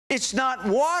It's not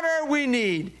water we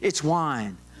need, it's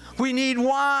wine. We need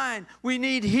wine. We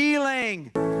need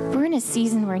healing. We're in a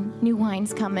season where new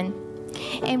wine's coming.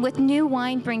 And with new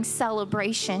wine brings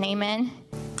celebration, amen?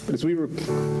 But as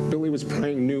Billy was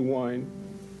praying new wine,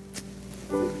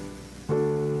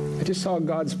 I just saw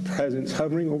God's presence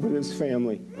hovering over this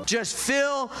family. Just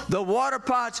fill the water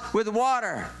pots with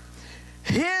water.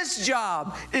 His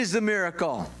job is the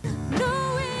miracle.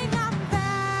 Knowing I'm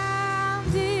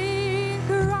found in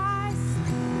Christ,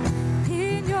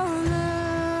 in your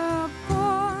love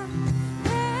forever.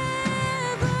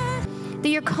 That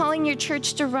you're calling your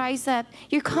church to rise up.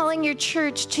 You're calling your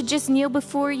church to just kneel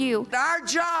before you. Our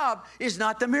job is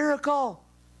not the miracle.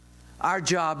 Our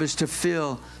job is to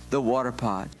fill the water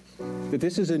pot. That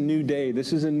this is a new day.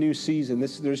 This is a new season.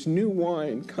 There's new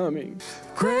wine coming.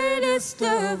 Greatest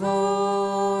of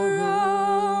all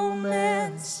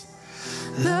romance,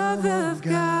 love of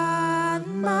God,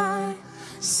 my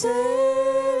Savior.